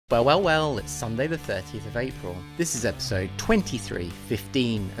Well, it's Sunday the 30th of April. This is episode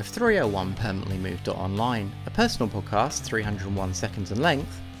 2315 of 301 Permanently Moved.online, a personal podcast 301 seconds in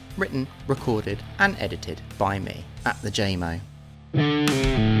length, written, recorded and edited by me, at the JMO.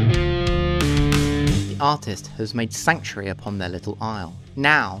 The artist has made sanctuary upon their little isle.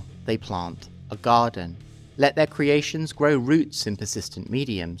 Now they plant a garden. Let their creations grow roots in persistent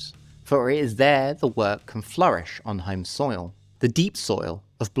mediums, for it is there the work can flourish on home soil, the deep soil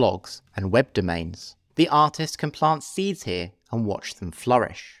of blogs and web domains. The artist can plant seeds here and watch them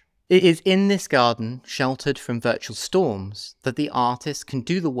flourish. It is in this garden, sheltered from virtual storms, that the artist can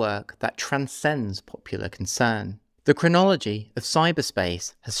do the work that transcends popular concern. The chronology of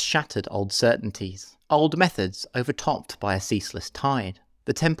cyberspace has shattered old certainties, old methods overtopped by a ceaseless tide.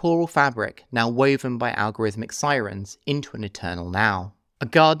 The temporal fabric now woven by algorithmic sirens into an eternal now. A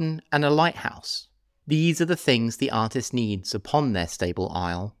garden and a lighthouse. These are the things the artist needs upon their stable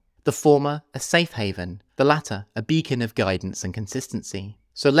isle. The former a safe haven, the latter a beacon of guidance and consistency.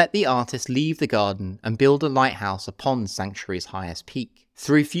 So let the artist leave the garden and build a lighthouse upon Sanctuary's highest peak.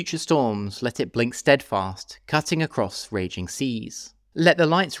 Through future storms let it blink steadfast, cutting across raging seas. Let the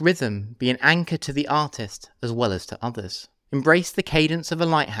light's rhythm be an anchor to the artist as well as to others. Embrace the cadence of a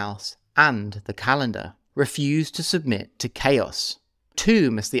lighthouse and the calendar. Refuse to submit to chaos.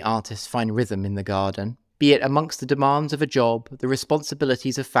 Too must the artist find rhythm in the garden, be it amongst the demands of a job, the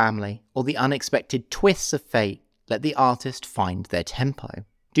responsibilities of family, or the unexpected twists of fate. Let the artist find their tempo.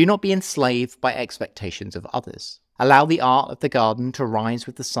 Do not be enslaved by expectations of others. Allow the art of the garden to rise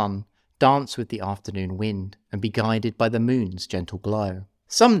with the sun, dance with the afternoon wind, and be guided by the moon's gentle glow.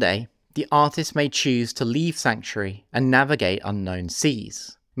 Someday, the artist may choose to leave Sanctuary and navigate unknown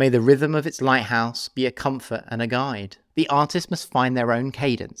seas. May the rhythm of its lighthouse be a comfort and a guide. The artist must find their own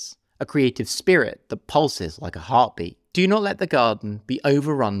cadence, a creative spirit that pulses like a heartbeat. Do not let the garden be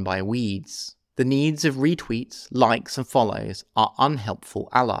overrun by weeds. The needs of retweets, likes and follows are unhelpful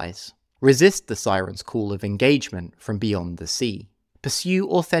allies. Resist the siren's call of engagement from beyond the sea. Pursue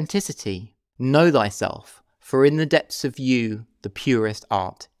authenticity. Know thyself, for in the depths of you the purest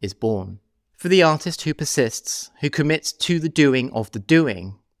art is born. For the artist who persists, who commits to the doing of the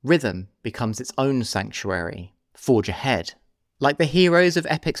doing, rhythm becomes its own sanctuary. Forge ahead. Like the heroes of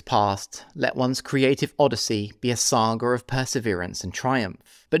epics past, let one's creative odyssey be a saga of perseverance and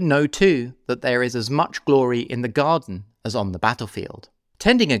triumph. But know too that there is as much glory in the garden as on the battlefield.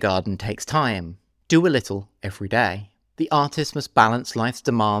 Tending a garden takes time. Do a little every day. The artist must balance life's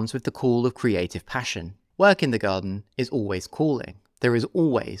demands with the call of creative passion. Work in the garden is always calling. There is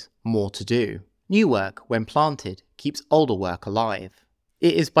always more to do. New work, when planted, keeps older work alive.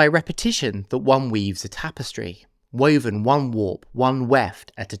 It is by repetition that one weaves a tapestry, woven one warp, one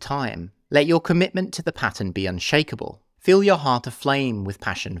weft at a time. Let your commitment to the pattern be unshakable. Fill your heart aflame with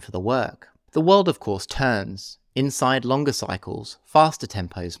passion for the work. The world of course turns. Inside longer cycles, faster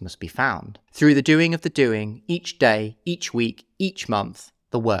tempos must be found. Through the doing of the doing, each day, each week, each month,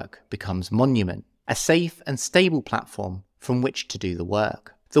 the work becomes monument. A safe and stable platform from which to do the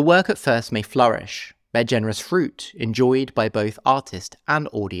work. The work at first may flourish, bear generous fruit, enjoyed by both artist and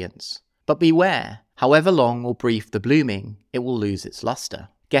audience. But beware, however long or brief the blooming, it will lose its luster.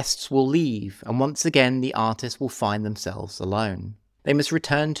 Guests will leave, and once again the artist will find themselves alone. They must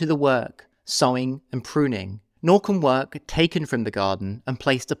return to the work, sowing and pruning, nor can work taken from the garden and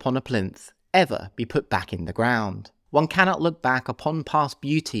placed upon a plinth ever be put back in the ground. One cannot look back upon past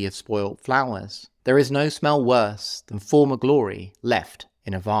beauty of spoilt flowers. There is no smell worse than former glory left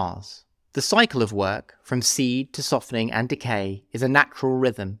in a vase. The cycle of work, from seed to softening and decay, is a natural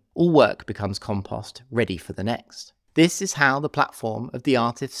rhythm. All work becomes compost, ready for the next. This is how the platform of the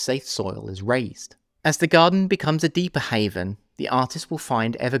artist's safe soil is raised. As the garden becomes a deeper haven, the artist will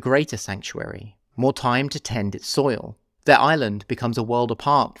find ever greater sanctuary, more time to tend its soil. Their island becomes a world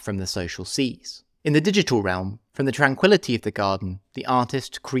apart from the social seas. In the digital realm, from the tranquility of the garden, the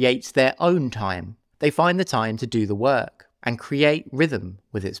artist creates their own time. They find the time to do the work, and create rhythm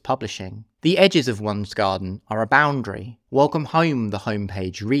with its publishing. The edges of one's garden are a boundary. Welcome home, the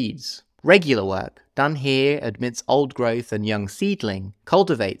homepage reads. Regular work, done here amidst old growth and young seedling,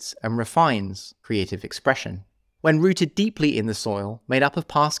 cultivates and refines creative expression. When rooted deeply in the soil, made up of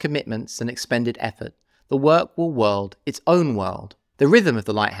past commitments and expended effort, the work will world its own world. The rhythm of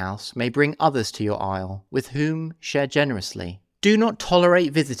the lighthouse may bring others to your isle, with whom share generously. Do not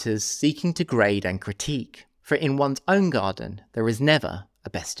tolerate visitors seeking to grade and critique, for in one's own garden there is never a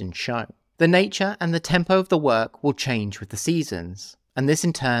best in show. The nature and the tempo of the work will change with the seasons, and this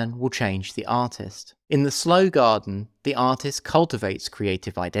in turn will change the artist. In the slow garden, the artist cultivates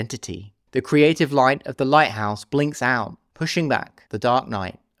creative identity. The creative light of the lighthouse blinks out, pushing back the dark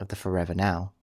night of the forever now.